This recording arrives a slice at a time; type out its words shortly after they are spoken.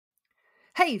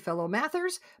Hey, fellow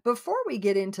mathers! Before we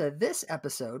get into this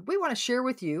episode, we want to share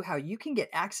with you how you can get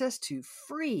access to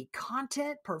free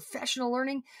content professional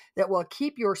learning that will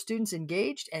keep your students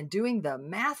engaged and doing the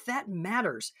math that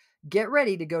matters. Get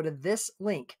ready to go to this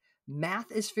link,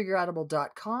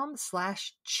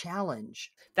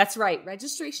 mathisfigureoutable.com/challenge. That's right.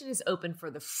 Registration is open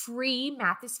for the free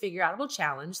Math is Figureoutable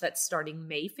Challenge that's starting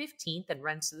May 15th and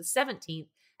runs to the 17th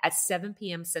at 7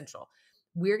 p.m. Central.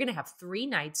 We're going to have 3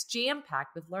 nights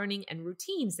jam-packed with learning and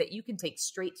routines that you can take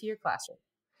straight to your classroom.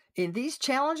 In these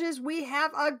challenges, we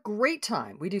have a great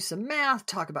time. We do some math,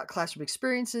 talk about classroom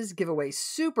experiences, give away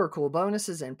super cool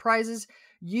bonuses and prizes.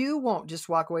 You won't just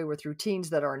walk away with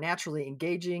routines that are naturally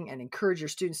engaging and encourage your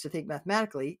students to think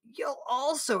mathematically. You'll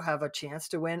also have a chance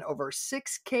to win over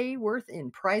 $6,000 worth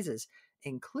in prizes,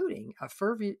 including a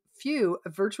few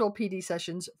virtual PD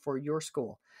sessions for your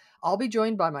school. I'll be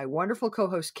joined by my wonderful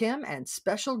co-host Kim and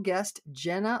special guest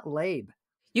Jenna Labe.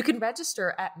 You can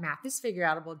register at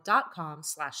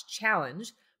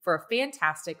mathisfigureoutable.com/challenge for a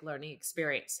fantastic learning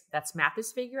experience. That's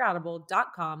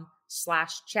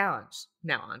mathisfigureoutable.com/challenge.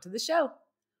 Now on to the show.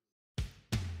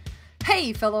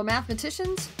 Hey, fellow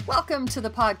mathematicians. Welcome to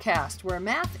the podcast where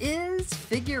math is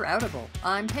figure-outable.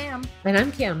 I'm Pam. And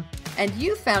I'm Kim. And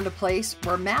you found a place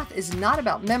where math is not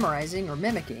about memorizing or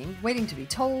mimicking, waiting to be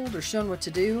told or shown what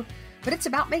to do, but it's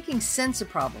about making sense of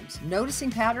problems,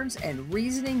 noticing patterns, and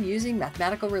reasoning using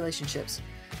mathematical relationships.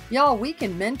 Y'all, we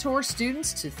can mentor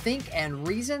students to think and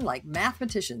reason like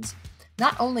mathematicians.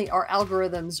 Not only are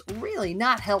algorithms really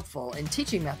not helpful in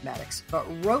teaching mathematics, but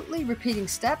rotely repeating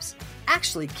steps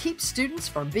actually keep students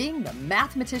from being the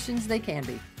mathematicians they can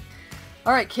be.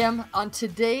 All right, Kim, on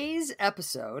today's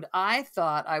episode, I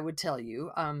thought I would tell you,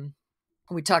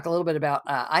 we talk a little bit about,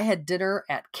 I had dinner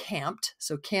at CAMPT.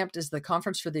 So CAMPT is the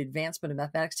Conference for the Advancement of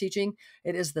Mathematics Teaching.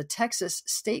 It is the Texas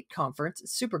State Conference.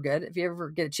 It's super good. If you ever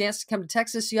get a chance to come to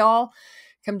Texas, y'all,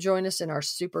 come join us in our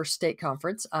super state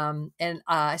conference. And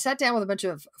I sat down with a bunch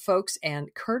of folks,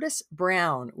 and Curtis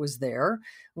Brown was there.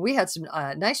 We had some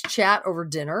nice chat over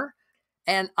dinner.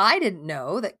 And I didn't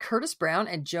know that Curtis Brown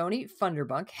and Joni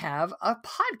Funderbunk have a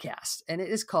podcast, and it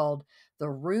is called The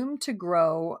Room to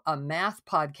Grow, a Math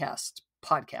Podcast.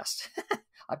 I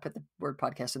put the word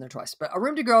podcast in there twice, but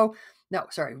Room to Grow,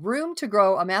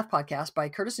 a Math Podcast by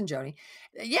Curtis and Joni.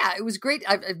 Yeah, it was great.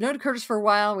 I've known Curtis for a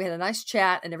while. We had a nice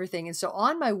chat and everything. And so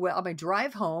on my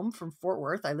drive home from Fort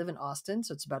Worth, I live in Austin,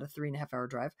 so it's about a 3.5 hour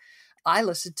drive. I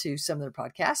listened to some of their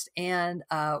podcasts, and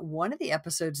one of the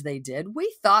episodes they did,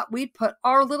 we thought we'd put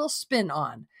our little spin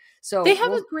on. So they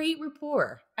have a great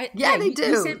rapport. They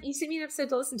do. You sent me an episode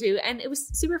to listen to, and it was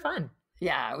super fun.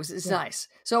 Yeah, it's nice.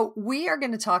 So we are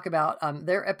going to talk about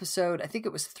their episode. I think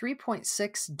it was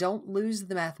 3.6, Don't Lose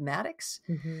the Mathematics.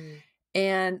 Mm-hmm.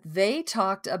 And they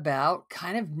talked about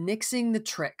kind of nixing the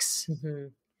tricks. Mm-hmm.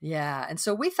 Yeah. And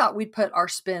so we thought we'd put our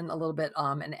spin a little bit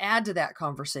and add to that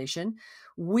conversation.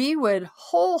 We would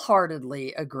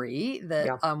wholeheartedly agree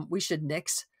that we should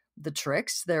nix the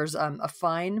tricks. There's a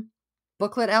fine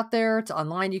booklet out there. It's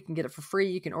online. You can get it for free.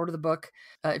 You can order the book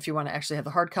if you want to actually have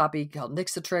the hard copy called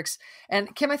Nix the Tricks.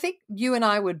 And Kim, I think you and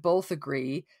I would both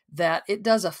agree that it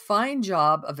does a fine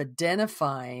job of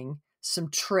identifying some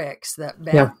tricks that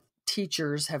math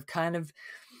teachers have kind of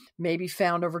maybe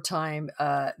found over time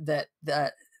that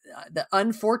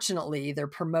unfortunately they're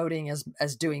promoting as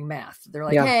doing math. They're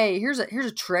like, hey, here's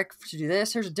a trick to do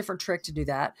this. Here's a different trick to do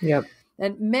that. Yep.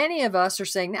 And many of us are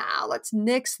saying, now let's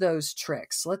nix those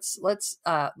tricks. Let's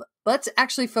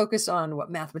actually focus on what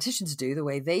mathematicians do, the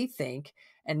way they think,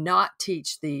 and not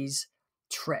teach these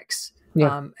tricks.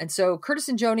 Yeah. And so Curtis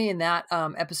and Joni in that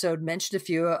episode mentioned a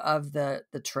few of the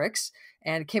tricks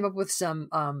and came up with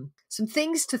some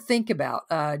things to think about.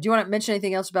 Do you want to mention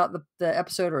anything else about the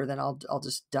episode, or then I'll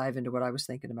just dive into what I was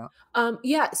thinking about?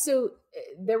 So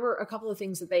there were a couple of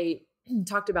things that they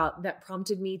talked about that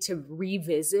prompted me to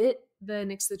revisit the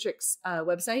Nix the Tricks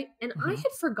website. And I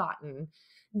had forgotten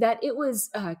that it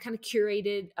was kind of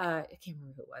curated. I can't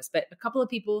remember who it was, but a couple of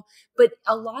people, but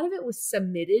a lot of it was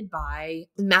submitted by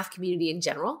the math community in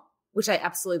general, which I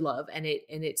absolutely love. And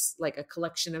it's like a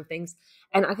collection of things.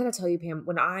 And I gotta tell you, Pam,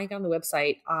 when I got on the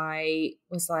website, I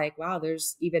was like, wow,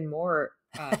 there's even more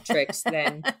tricks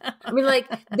than, I mean, like,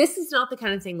 this is not the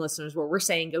kind of thing, listeners, where we're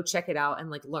saying, go check it out and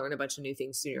like learn a bunch of new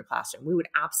things in your classroom. We would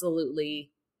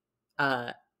absolutely,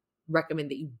 recommend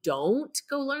that you don't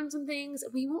go learn some things.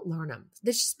 We won't learn them.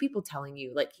 There's just people telling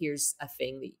you, like, here's a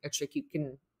trick you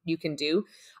can do.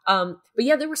 But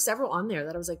yeah, there were several on there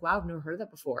that I was like, wow, I've never heard of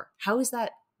that before. How is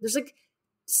that? There's like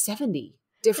 70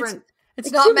 different It's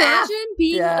Like, not could you math. imagine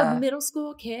being a Yeah. middle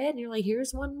school kid and you're like,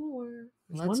 here's one more.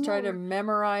 There's Let's one try to more.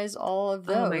 memorize all of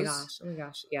Oh my those. gosh. Oh my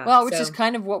gosh. Yeah. Well, which is So,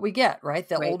 kind of what we get, right?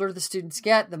 The right. older the students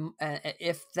get,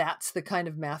 if that's the kind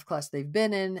of math class they've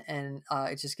been in, and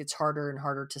it just gets harder and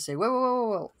harder to say,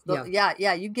 whoa.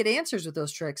 Yeah, you get answers with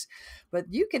those tricks, but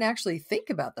you can actually think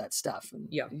about that stuff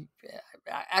and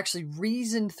actually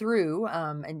reason through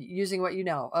and using what you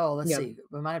know. Oh, let's see.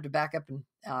 We might have to back up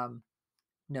and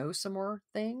know some more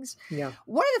things. Yeah.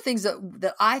 One of the things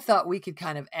that I thought we could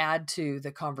kind of add to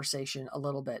the conversation a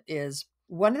little bit is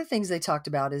one of the things they talked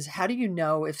about is how do you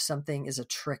know if something is a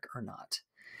trick or not?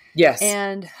 Yes.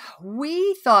 And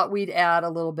we thought we'd add a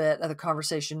little bit of the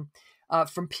conversation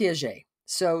from Piaget.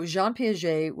 So Jean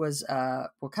Piaget was,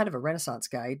 kind of a Renaissance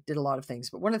guy, did a lot of things,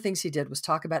 but one of the things he did was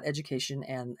talk about education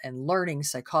and learning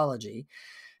psychology.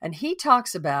 And he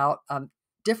talks about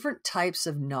different types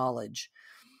of knowledge.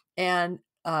 And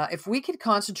if we could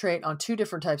concentrate on two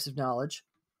different types of knowledge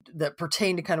that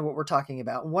pertain to kind of what we're talking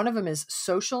about, one of them is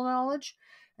social knowledge,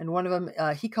 and one of them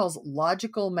he calls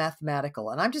logical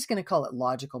mathematical, and I'm just going to call it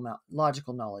logical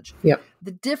knowledge. Yep.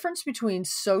 The difference between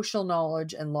social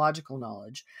knowledge and logical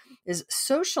knowledge is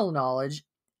social knowledge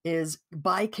is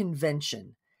by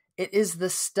convention. It is the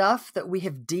stuff that we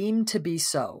have deemed to be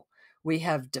so. We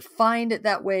have defined it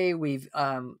that way. We've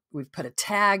put a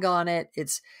tag on it.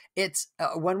 It's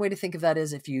one way to think of that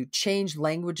is if you change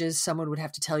languages, someone would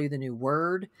have to tell you the new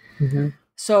word. Mm-hmm.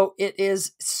 So it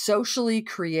is socially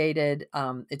created.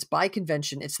 It's by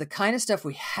convention. It's the kind of stuff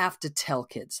we have to tell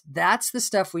kids. That's the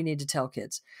stuff we need to tell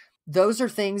kids. Those are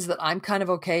things that I'm kind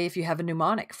of okay if you have a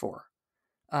mnemonic for.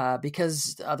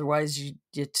 Because otherwise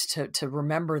to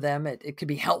remember them, it could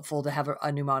be helpful to have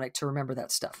a mnemonic to remember that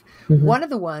stuff. Mm-hmm. One of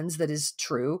the ones that is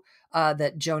true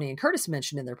that Joni and Curtis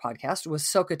mentioned in their podcast was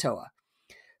SOHCAHTOA.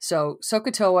 So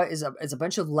SOHCAHTOA is a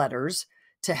bunch of letters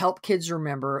to help kids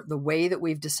remember the way that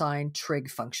we've defined trig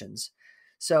functions.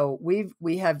 So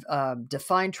we have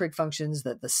defined trig functions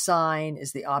that the sine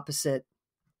is the opposite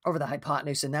over the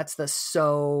hypotenuse, and that's the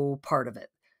so part of it.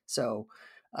 So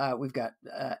we've got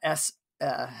S.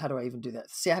 How do I even do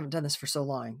that? See, I haven't done this for so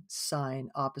long.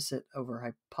 Sine opposite over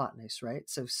hypotenuse, right?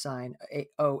 So sine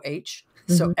OH.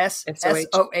 Mm-hmm. So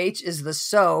SOH is the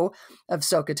so of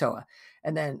SOHCAHTOA.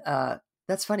 And then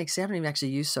that's funny because I haven't even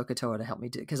actually used SOHCAHTOA to help me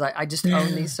do it because I just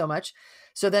own these so much.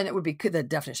 So then it would be the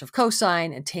definition of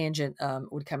cosine and tangent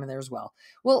would come in there as well.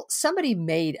 Well, somebody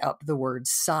made up the word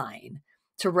sine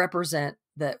to represent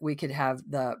that we could have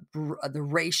the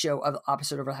ratio of the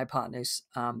opposite over the hypotenuse.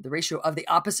 The ratio of the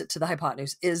opposite to the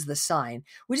hypotenuse is the sine.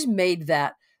 We just made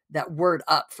that word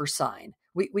up for sine.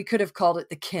 We could have called it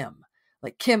the Kim.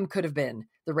 Like Kim could have been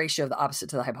the ratio of the opposite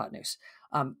to the hypotenuse.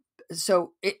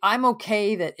 So I'm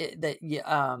okay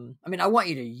I want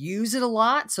you to use it a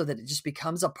lot so that it just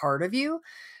becomes a part of you.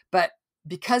 But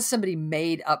because somebody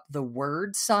made up the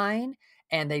word sine,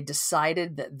 and they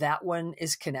decided that one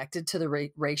is connected to the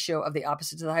ratio of the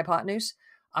opposite to the hypotenuse,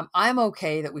 I'm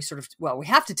okay that we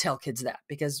have to tell kids that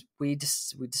because we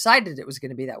decided it was going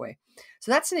to be that way.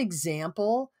 So that's an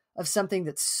example of something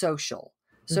that's social.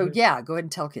 So mm-hmm. Yeah, go ahead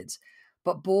and tell kids.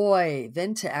 But boy,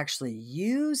 then to actually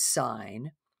use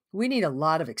sine, we need a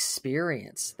lot of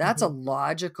experience. That's mm-hmm. a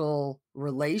logical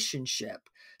relationship.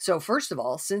 So first of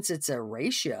all, since it's a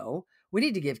ratio, we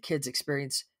need to give kids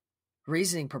experience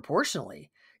reasoning proportionally.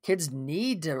 Kids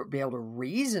need to be able to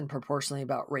reason proportionally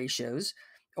about ratios,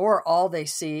 or all they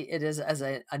see it is as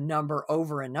a number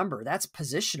over a number. That's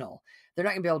positional. They're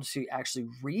not going to be able to actually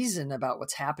reason about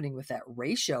what's happening with that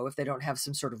ratio if they don't have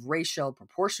some sort of ratio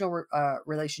proportional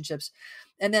relationships.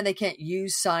 And then they can't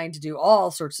use sine to do all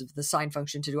sorts of the sine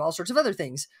function to do all sorts of other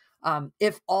things.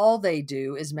 If all they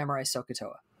do is memorize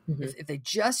SOHCAHTOA. Mm-hmm. If they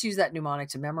just use that mnemonic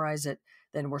to memorize it,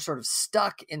 then we're sort of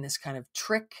stuck in this kind of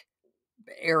trick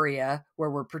area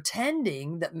where we're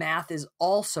pretending that math is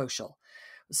all social.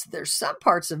 So there's some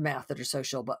parts of math that are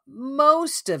social, but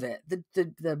most of it,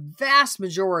 the vast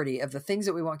majority of the things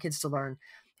that we want kids to learn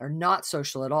are not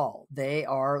social at all. They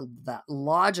are that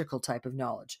logical type of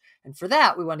knowledge. And for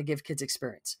that, we want to give kids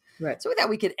experience. Right. So with that,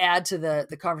 we could add to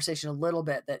the conversation a little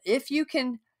bit that if you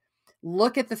can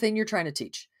look at the thing you're trying to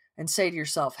teach and say to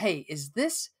yourself, hey, is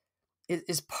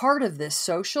part of this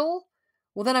social?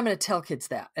 Well, then I'm going to tell kids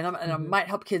that. And I might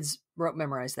help kids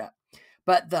memorize that.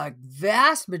 But the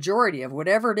vast majority of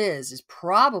whatever it is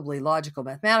probably logical,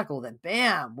 mathematical. Then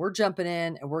bam, we're jumping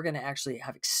in and we're going to actually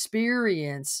have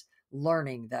experience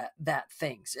learning that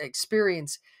things,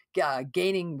 experience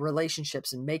gaining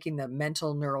relationships and making the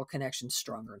mental neural connections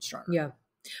stronger and stronger. Yeah.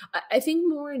 I think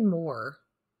more and more,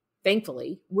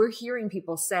 thankfully, we're hearing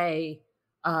people say,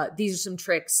 these are some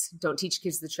tricks. Don't teach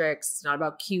kids the tricks. It's not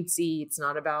about cutesy. It's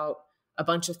not about a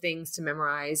bunch of things to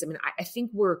memorize. I mean, I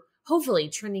think we're hopefully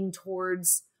trending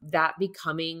towards that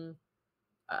becoming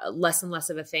less and less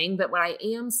of a thing. But what I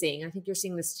am seeing, I think you're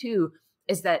seeing this too,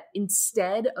 is that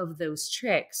instead of those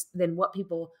tricks, then what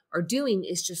people are doing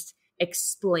is just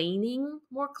explaining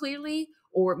more clearly,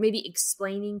 or maybe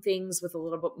explaining things with a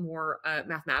little bit more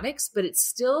mathematics, but it's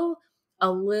still a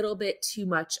little bit too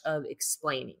much of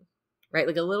explaining, right?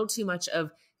 Like a little too much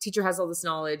of teacher has all this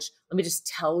knowledge. Let me just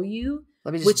tell you.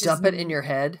 Let me just dump it in your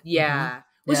head. Yeah. Mm-hmm.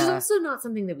 Which is also not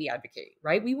something that we advocate,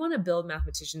 right? We want to build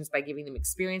mathematicians by giving them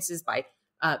experiences, by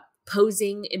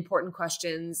posing important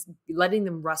questions, letting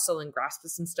them wrestle and grasp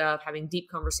some stuff, having deep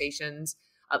conversations,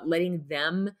 letting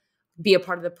them be a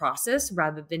part of the process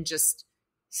rather than just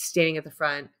standing at the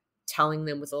front, telling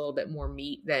them with a little bit more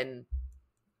meat than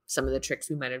some of the tricks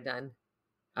we might have done.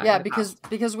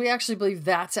 Because we actually believe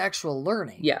that's actual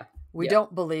learning. Yeah. We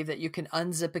don't believe that you can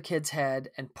unzip a kid's head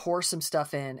and pour some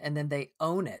stuff in and then they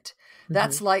own it. Mm-hmm.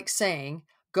 That's like saying,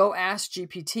 go ask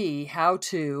GPT how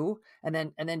to, and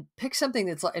then pick something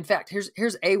that's, in fact,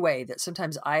 here's a way that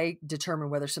sometimes I determine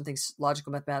whether something's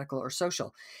logical, mathematical, or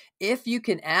social. If you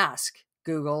can ask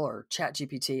Google or Chat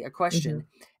GPT a question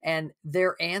and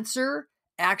their answer,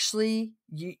 actually,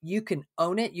 you can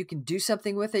own it, you can do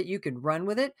something with it, you can run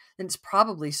with it, then it's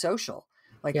probably social.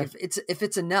 Like if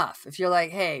it's enough, if you're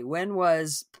like, hey, when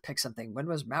was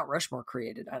Mount Rushmore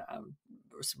created?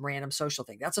 Some random social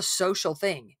thing. That's a social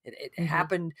thing. It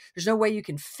happened. There's no way you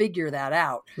can figure that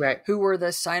out. Right. Who were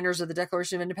the signers of the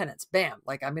Declaration of Independence? Bam.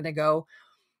 Like I'm going to go,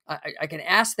 I can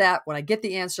ask that. When I get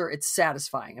the answer, it's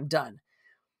satisfying. I'm done.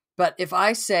 But if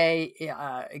I say,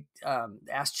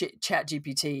 ask Chat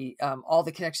GPT all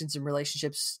the connections and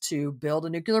relationships to build a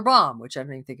nuclear bomb, which I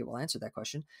don't even think it will answer that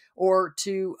question, or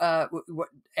to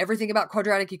everything about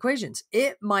quadratic equations,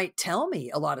 it might tell me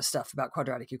a lot of stuff about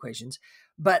quadratic equations.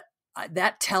 But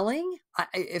that telling,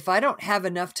 if I don't have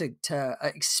enough to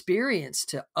experience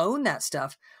to own that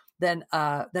stuff, then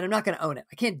I'm not going to own it.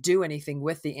 I can't do anything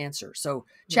with the answer. So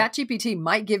Chat GPT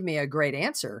might give me a great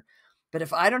answer, but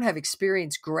if I don't have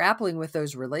experience grappling with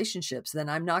those relationships, then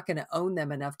I'm not going to own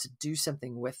them enough to do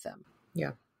something with them.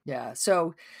 Yeah. Yeah.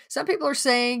 So some people are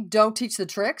saying, don't teach the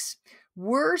tricks.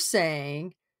 We're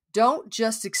saying, don't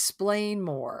just explain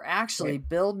more. Actually,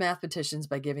 build mathematicians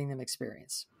by giving them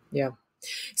experience. Yeah.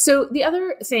 So the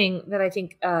other thing that I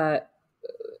think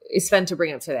is fun to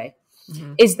bring up today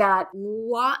is that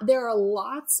there are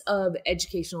lots of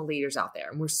educational leaders out there.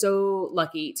 And we're so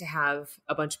lucky to have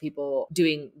a bunch of people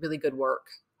doing really good work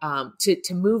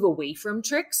to move away from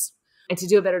tricks and to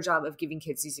do a better job of giving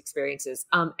kids these experiences.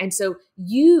 And so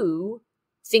you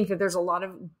think that there's a lot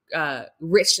of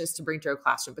richness to bring to a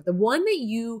classroom, but the one that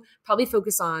you probably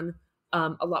focus on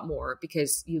a lot more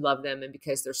because you love them and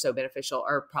because they're so beneficial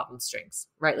are problem strings,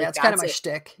 right? Like that's kind of my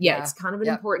shtick. Yeah, it's kind of an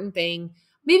important thing.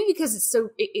 Maybe because it's so,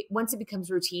 once it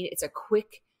becomes routine, it's a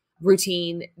quick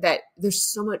routine that there's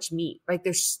so much meat, right?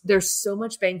 There's so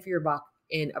much bang for your buck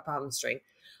in a problem string.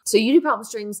 So you do problem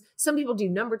strings. Some people do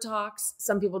number talks.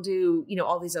 Some people do,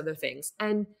 all these other things.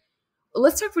 And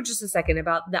let's talk for just a second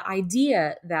about the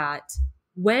idea that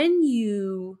when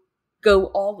you go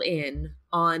all in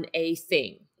on a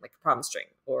thing, like a problem string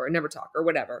or a number talk or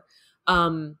whatever,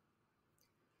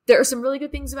 there are some really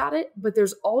good things about it, but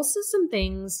there's also some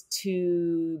things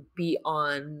to be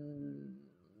on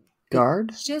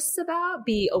guard,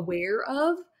 be aware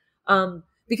of,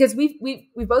 because we've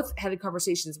both had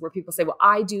conversations where people say, "Well,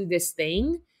 I do this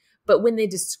thing," but when they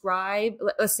describe,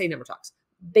 let's say number talks,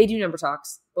 they do number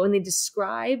talks, but when they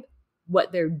describe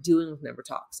what they're doing with number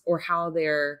talks or how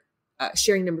they're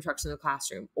sharing number talks in the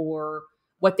classroom or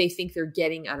what they think they're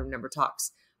getting out of number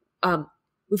talks.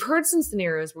 We've heard some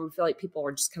scenarios where we feel like people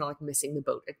are just kind of like missing the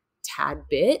boat a tad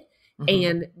bit.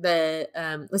 And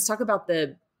let's talk about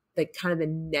the kind of the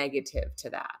negative to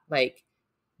that. Like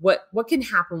what can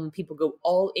happen when people go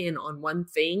all in on one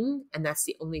thing and that's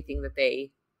the only thing that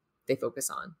they focus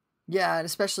on. Yeah. And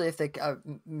especially if they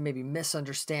maybe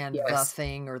misunderstand the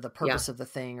thing or the purpose of the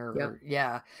thing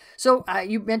So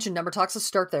you mentioned number talks. Let's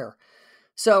start there.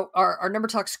 So are number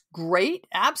talks great?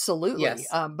 Absolutely. Yes.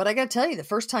 But I got to tell you, the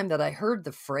first time that I heard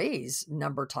the phrase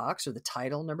number talks or the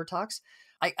title number talks,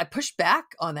 I pushed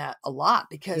back on that a lot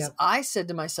because I said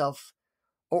to myself,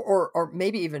 or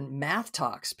maybe even math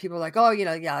talks, people are like, oh,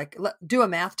 do a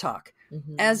math talk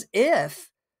as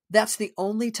if that's the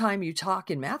only time you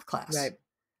talk in math class. Right.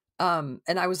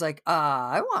 And I was like,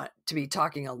 I want to be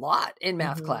talking a lot in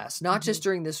math class, not just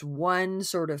during this one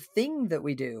sort of thing that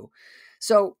we do.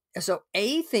 So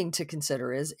a thing to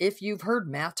consider is if you've heard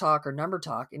math talk or number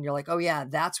talk and you're like, oh yeah,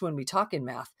 that's when we talk in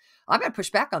math. I'm going to push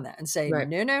back on that and say, Right.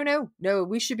 no,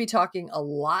 we should be talking a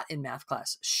lot in math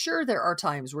class. Sure, there are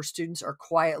times where students are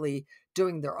quietly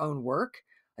doing their own work.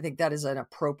 I think that is an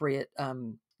appropriate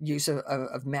use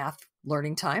of math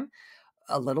learning time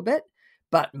a little bit.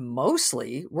 But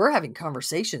mostly we're having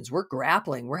conversations, we're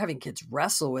grappling, we're having kids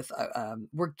wrestle with,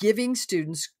 we're giving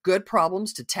students good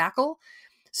problems to tackle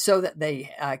so that they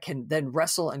can then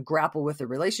wrestle and grapple with the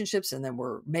relationships. And then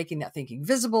we're making that thinking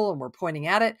visible and we're pointing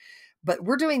at it. But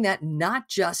we're doing that not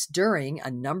just during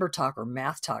a number talk or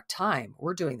math talk time.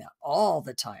 We're doing that all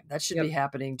the time. That should be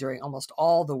happening during almost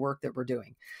all the work that we're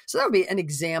doing. So that would be an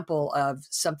example of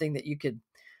something that you could,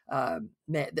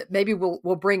 that maybe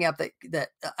we'll bring up that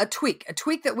a tweak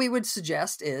that we would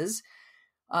suggest is,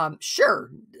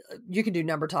 sure, you can do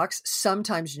number talks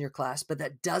sometimes in your class, but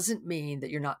that doesn't mean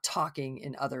that you're not talking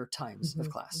in other times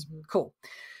of class. Cool.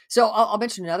 So I'll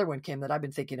mention another one, Kim, that I've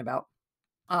been thinking about.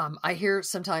 I hear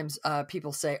sometimes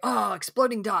people say, oh,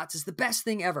 exploding dots is the best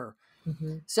thing ever.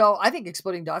 So I think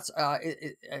exploding dots,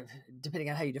 depending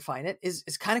on how you define it, is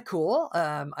kind of cool.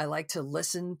 I like to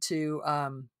listen to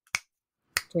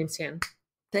James Tan.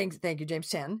 Thank you, James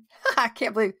Tan. I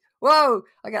can't believe. Whoa,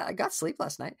 I got sleep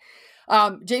last night.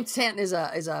 James Tanton is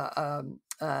a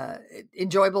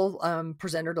enjoyable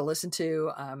presenter to listen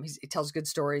to. He tells good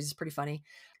stories. It's pretty funny.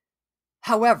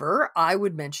 However, I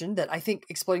would mention that I think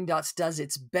Exploding Dots does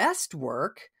its best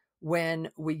work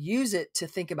when we use it to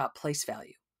think about place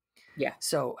value. Yeah.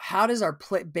 So how does our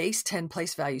base 10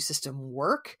 place value system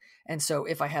work? And so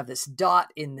if I have this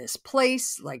dot in this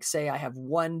place, like say I have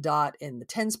one dot in the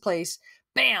tens place,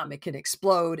 bam, it can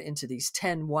explode into these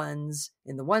 10 ones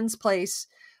in the ones place.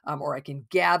 Or I can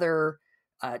gather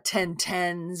 10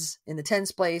 tens in the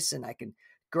tens place, and I can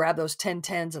grab those 10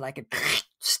 tens and I can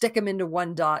stick them into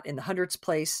one dot in the hundreds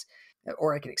place,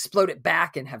 or I can explode it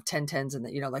back and have 10 tens and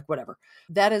like whatever.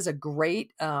 That is a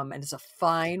great, and it's a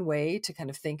fine way to kind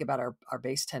of think about our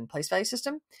base 10 place value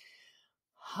system.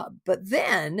 But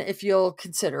then if you'll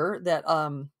consider that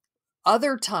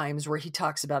other times where he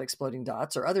talks about exploding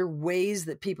dots or other ways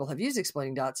that people have used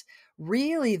exploding dots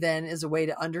really then is a way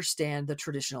to understand the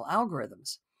traditional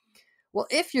algorithms. Well,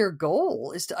 if your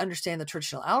goal is to understand the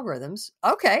traditional algorithms,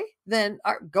 okay, then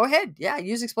go ahead. Yeah,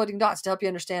 use exploding dots to help you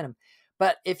understand them.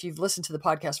 But if you've listened to the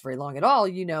podcast very long at all,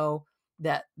 you know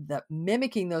that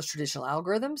mimicking those traditional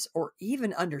algorithms or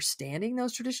even understanding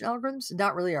those traditional algorithms is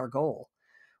not really our goal.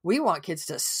 We want kids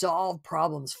to solve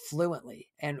problems fluently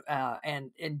and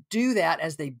do that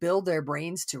as they build their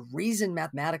brains to reason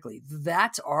mathematically.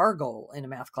 That's our goal in a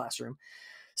math classroom.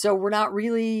 So we're not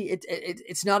really,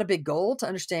 it's not a big goal to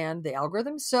understand the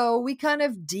algorithm. So we kind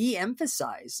of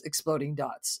de-emphasize exploding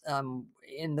dots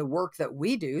in the work that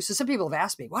we do. So some people have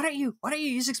asked me, why don't you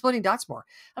use exploding dots more?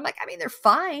 I'm like, I mean, they're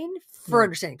fine for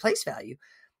understanding place value,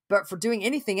 but for doing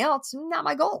anything else, not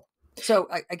my goal. So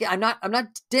again, I'm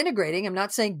not denigrating. I'm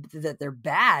not saying that they're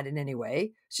bad in any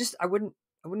way. It's just, I wouldn't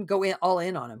go all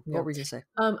in on them. What were you going to say?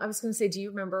 I was going to say, do you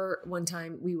remember one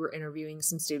time we were interviewing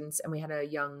some students and we had a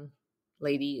young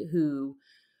lady who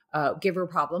gave her a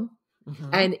problem,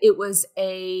 and it was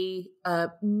a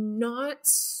not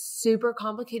super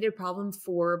complicated problem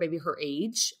for maybe her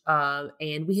age,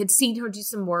 and we had seen her do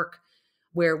some work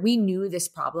where we knew this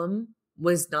problem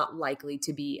was not likely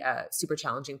to be a super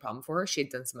challenging problem for her. She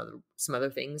had done some other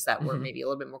things that were maybe a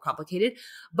little bit more complicated,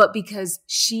 but because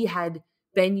she had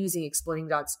been using exploding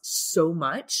dots so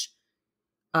much,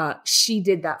 she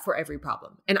did that for every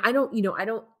problem. And I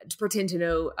don't pretend to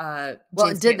know.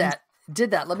 Well, did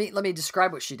that. Let me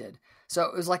describe what she did. So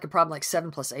it was like a problem like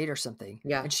 7 + 8 or something.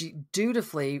 Yeah. And she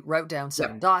dutifully wrote down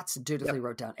 7 dots, and dutifully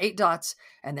wrote down 8 dots,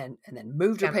 and then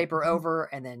moved her paper over,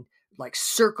 and then like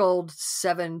circled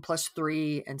 7 +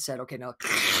 3 and said, okay, no,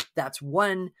 that's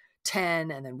 1, 10,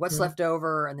 and then what's left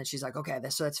over. And then she's like, okay,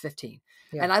 so that's 15.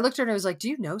 Yeah. And I looked at her and I was like, do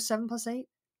you know 7 + 8?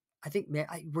 I think,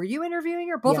 were you interviewing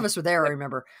her? Both of us were there, I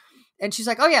remember. And she's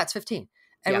like, oh yeah, it's 15.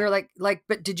 And we were like,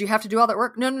 but did you have to do all that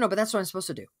work? No, but that's what I'm supposed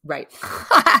to do. Right.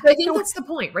 I think that's the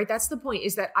point, right? That's the point,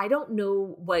 is that I don't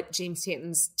know what James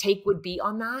Tanton's take would be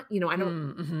on that. I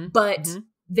don't, but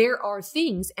there are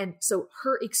things. And so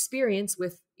her experience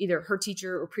with either her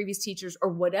teacher or previous teachers or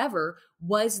whatever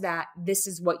was that this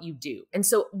is what you do. And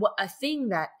so a thing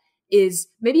that is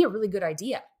maybe a really good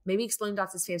idea, maybe exploding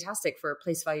dots is fantastic for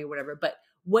place value or whatever, but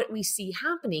what we see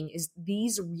happening is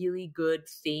these really good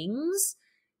things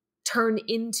turn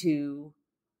into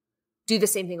do the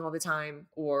same thing all the time,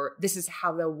 or this is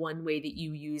how the one way that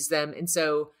you use them. And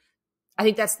so I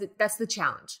think that's the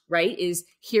challenge, right? Is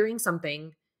hearing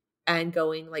something and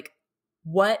going like,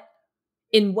 what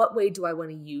in what way do I want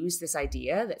to use this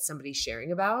idea that somebody's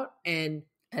sharing about, and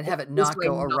have it ways not do I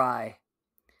go awry.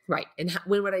 right. And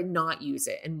when would I not use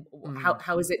it? And Mm.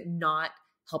 how is it not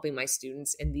helping my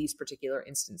students in these particular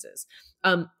instances?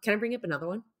 Can I bring up another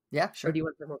one? Yeah, Or sure. do you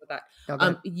want to talk more about No, that? go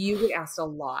ahead. You get asked a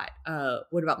lot,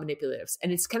 what about manipulatives?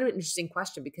 And it's kind of an interesting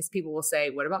question because people will say,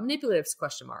 what about manipulatives?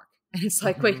 Question mark. And it's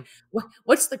like, wait,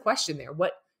 what's the question there?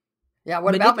 What? Yeah.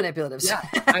 What about manipulatives? Yeah.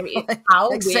 I mean, like, how,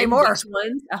 like, when, say more. which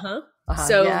ones?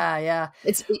 So yeah.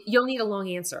 you'll need a long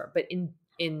answer, but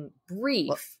in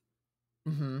brief.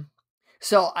 Well,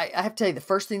 so I have to tell you, the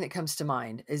first thing that comes to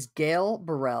mind is Gail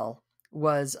Burrell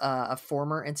was a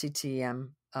former NCTM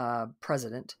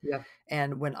president. Yeah.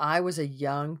 And when I was a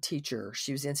young teacher,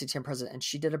 she was the NCTM president, and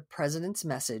she did a president's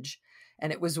message.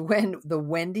 And it was when the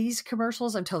Wendy's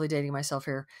commercials, I'm totally dating myself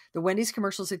here. The Wendy's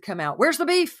commercials had come out. Where's the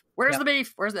beef? Where's the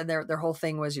beef? Where's the, their whole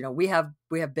thing was, we have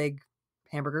big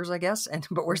hamburgers, I guess.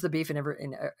 But where's the beef in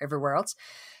everywhere else?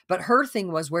 But her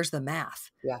thing was, where's the math?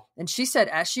 Yeah. And she said,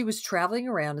 as she was traveling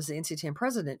around as the NCTM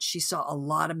president, she saw a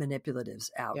lot of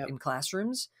manipulatives out in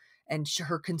classrooms. And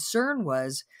her concern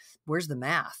was, where's the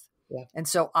math? Yeah. And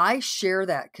so I share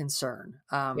that concern.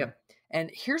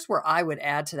 And here's where I would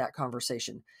add to that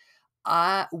conversation.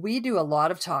 We do a lot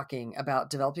of talking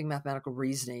about developing mathematical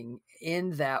reasoning,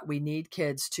 in that we need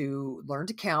kids to learn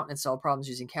to count and solve problems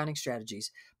using counting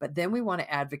strategies. But then we want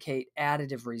to advocate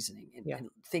additive reasoning and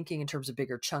thinking in terms of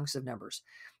bigger chunks of numbers.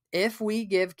 If we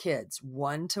give kids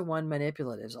one-to-one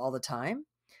manipulatives all the time,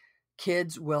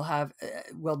 kids will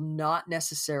not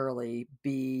necessarily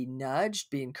be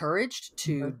nudged, be encouraged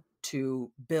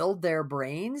to build their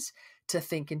brains to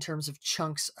think in terms of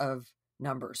chunks of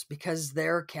numbers, because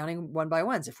they're counting one by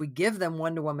ones. If we give them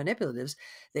one-to-one manipulatives,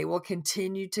 they will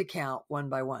continue to count one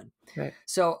by one. Right.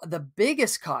 So the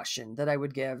biggest caution that I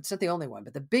would give, it's not the only one,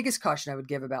 but the biggest caution I would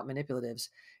give about manipulatives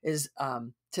is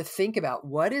to think about,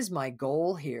 what is my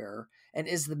goal here? And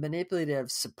is the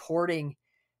manipulative supporting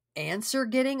answer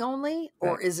getting only,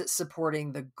 or is it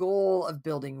supporting the goal of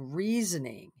building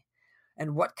reasoning?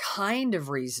 And what kind of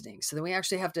reasoning? So then we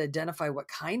actually have to identify what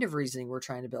kind of reasoning we're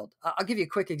trying to build. I'll give you a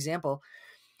quick example.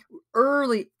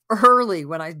 Early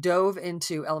when I dove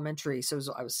into elementary, so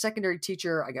I was a secondary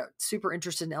teacher. I got super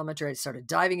interested in elementary. I started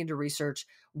diving into research.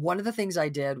 One of the things I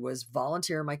did was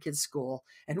volunteer in my kids' school.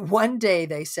 And one day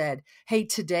they said, hey,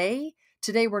 today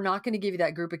we're not going to give you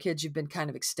that group of kids you've been kind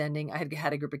of extending. I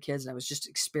had a group of kids, and I was just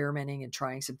experimenting and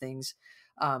trying some things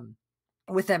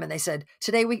with them. And they said,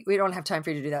 today we don't have time for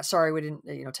you to do that. Sorry, we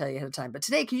didn't tell you ahead of time. But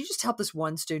today, can you just help this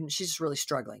one student? She's just really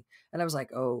struggling. And I was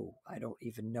like, oh, I don't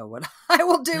even know what I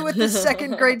will do with this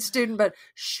second grade student, but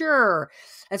sure.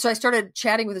 And so I started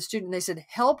chatting with a student, and they said,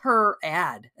 help her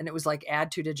add. And it was like,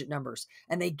 add 2-digit numbers.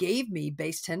 And they gave me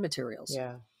base 10 materials.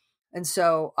 Yeah. And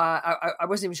so I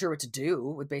wasn't even sure what to do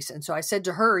with base. And so I said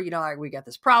to her, we got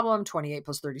this problem, 28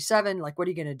 plus 37. Like, what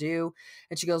are you going to do?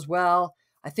 And she goes, well,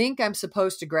 I think I'm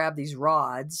supposed to grab these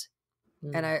rods.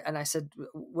 And I said,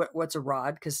 what's a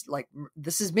rod? Because like,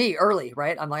 this is me early,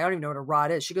 right? I'm like, I don't even know what a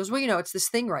rod is. She goes, well, it's this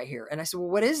thing right here. And I said, well,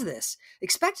 what is this?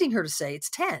 Expecting her to say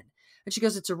it's 10. And she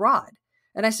goes, it's a rod.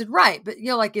 And I said, right. But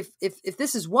like, if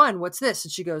this is 1, what's this?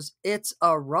 And she goes, it's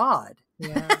a rod.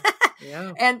 Yeah.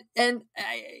 Yeah. And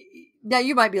now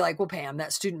you might be like, well, Pam,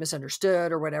 that student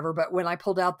misunderstood or whatever. But when I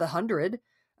pulled out the 100,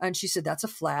 and she said, that's a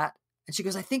flat. And she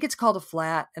goes, I think it's called a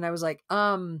flat. And I was like,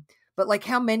 but like,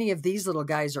 how many of these little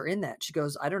guys are in that? She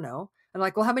goes, I don't know. I'm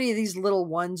like, well, how many of these little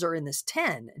ones are in this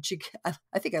 10? And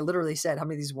I think I literally said, how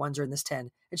many of these ones are in this 10?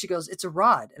 And she goes, it's a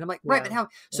rod. And I'm like, right, but how?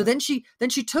 So then she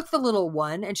took the little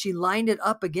one and she lined it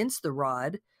up against the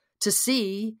rod to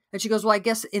see. And she goes, well, I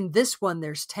guess in this one,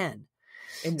 there's 10.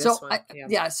 So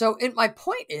my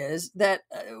point is that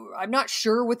I'm not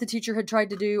sure what the teacher had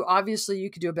tried to do. Obviously,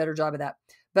 you could do a better job of that.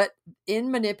 But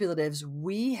in manipulatives,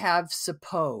 we have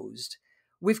supposed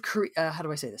how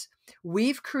do I say this?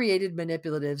 We've created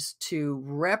manipulatives to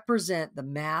represent the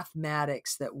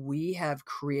mathematics that we have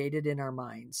created in our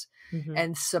minds,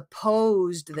 and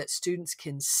supposed that students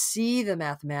can see the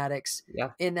mathematics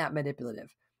in that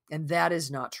manipulative. And that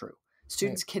is not true.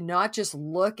 Students cannot just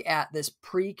look at this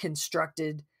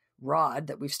pre-constructed rod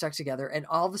that we've stuck together and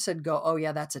all of a sudden go, oh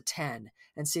yeah, that's a 10.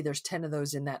 And see, there's 10 of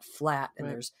those in that flat, and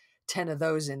there's 10 of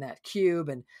those in that cube.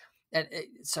 And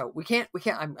so we can't,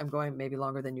 I'm going maybe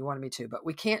longer than you wanted me to, but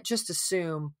we can't just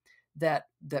assume that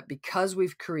because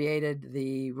we've created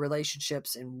the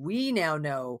relationships and we now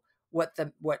know what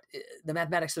the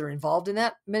mathematics that are involved in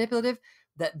that manipulative,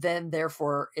 that then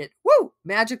therefore it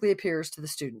magically appears to the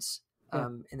students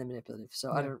in the manipulative.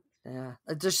 So Yeah.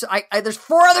 There's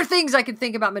 4 other things I can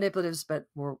think about manipulatives, but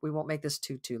we won't make this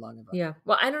too long of it. Yeah.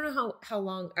 Well, I don't know how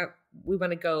long we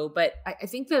want to go, but I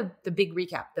think the big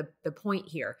recap, the point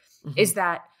here is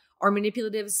that are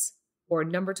manipulatives or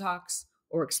number talks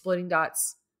or exploding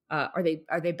dots, are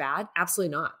they bad?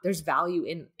 Absolutely not. There's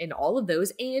value in all of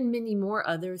those and many more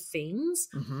other things.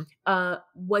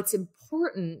 What's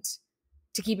important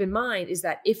to keep in mind is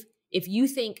that if you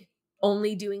think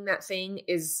only doing that thing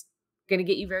is going to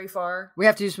get you very far, we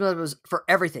have to use manipulatives for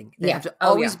everything. They have to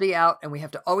always be out, and we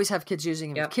have to always have kids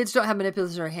using them. If kids don't have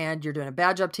manipulatives in their hand, you're doing a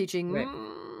bad job teaching. Right.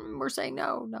 We're saying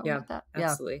no, not that.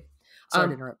 Absolutely. Sorry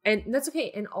to interrupt. And that's okay.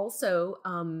 And also,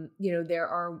 there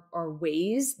are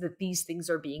ways that these things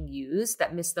are being used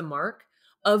that miss the mark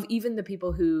of even the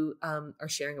people who are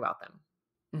sharing about them.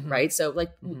 Right. So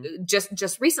like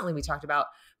just recently we talked about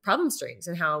problem strings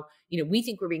and how, we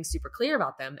think we're being super clear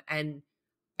about them and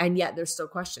yet there's still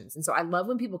questions. And so I love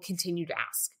when people continue to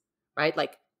ask, right?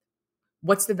 Like,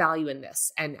 what's the value in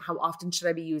this? And how often should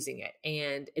I be using it?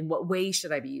 And in what way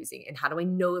should I be using it? And how do I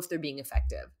know if they're being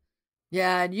effective?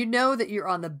 Yeah. And you know that you're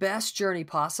on the best journey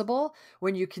possible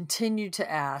when you continue to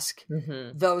ask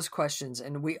those questions.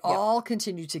 And we all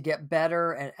continue to get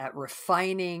better at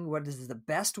refining what is the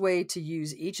best way to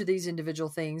use each of these individual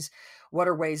things. What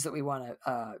are ways that we want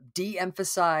to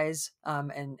de-emphasize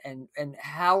and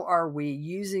how are we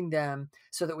using them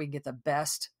so that we can get the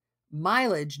best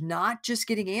mileage, not just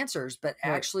getting answers, but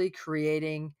actually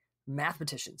creating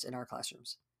mathematicians in our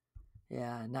classrooms.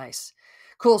 Yeah, nice.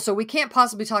 Cool. So we can't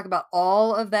possibly talk about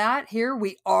all of that here.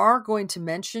 We are going to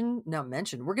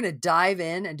we're going to dive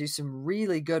in and do some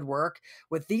really good work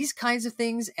with these kinds of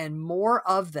things and more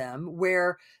of them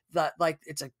where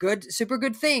it's a super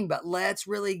good thing, but let's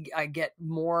really get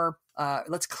more,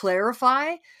 let's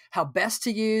clarify how best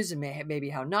to use and maybe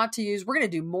how not to use. We're going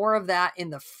to do more of that in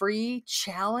the free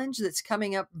challenge that's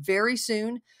coming up very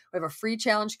soon. We have a free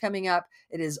challenge coming up.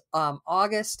 It is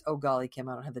August. Oh, golly, Kim,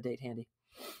 I don't have the date handy.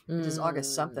 It is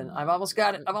August something. I've almost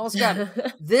got it.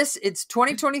 It's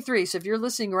 2023. So if you're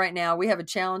listening right now, we have a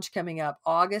challenge coming up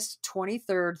August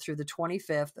 23rd through the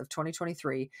 25th of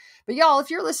 2023. But y'all, if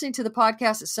you're listening to the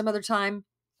podcast at some other time,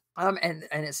 and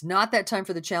it's not that time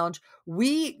for the challenge,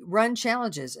 we run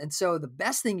challenges. And so the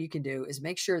best thing you can do is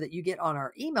make sure that you get on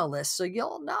our email list so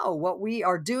you'll know what we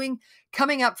are doing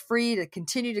coming up free to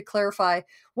continue to clarify.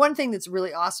 One thing that's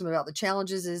really awesome about the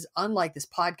challenges is, unlike this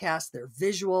podcast, they're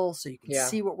visual, so you can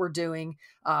see what we're doing.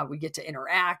 We get to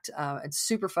interact. It's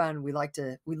super fun. We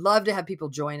love to have people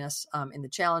join us in the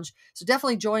challenge. So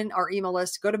definitely join our email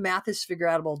list. Go to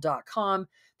matheisfigureoutable.com.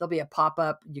 There'll be a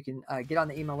pop-up. You can get on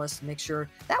the email list and make sure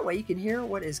that way you can hear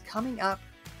what is coming up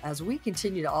as we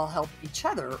continue to all help each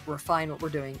other refine what we're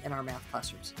doing in our math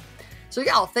classrooms. So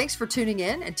y'all, thanks for tuning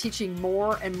in and teaching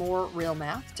more and more real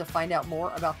math. To find out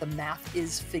more about the Math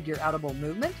is Figure Outable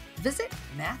movement, visit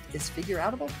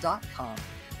mathisfigureoutable.com.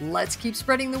 Let's keep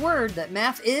spreading the word that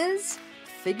math is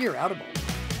figure outable.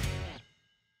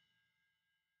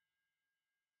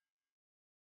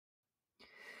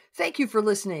 Thank you for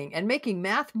listening and making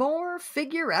math more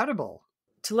figure outable.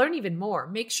 To learn even more,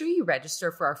 make sure you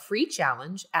register for our free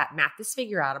challenge at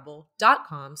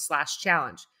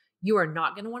mathisfigureoutable.com/challenge. You are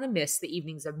not going to want to miss the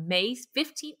evenings of May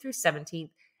 15th through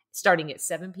 17th, starting at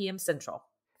 7 p.m. Central.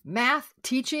 Math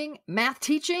teaching,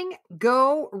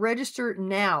 go register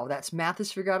now. That's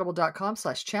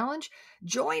mathisfigureoutable.com/challenge.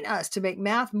 Join us to make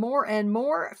math more and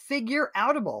more figure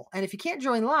outable. And if you can't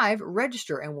join live,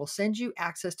 register and we'll send you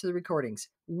access to the recordings.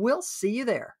 We'll see you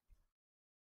there.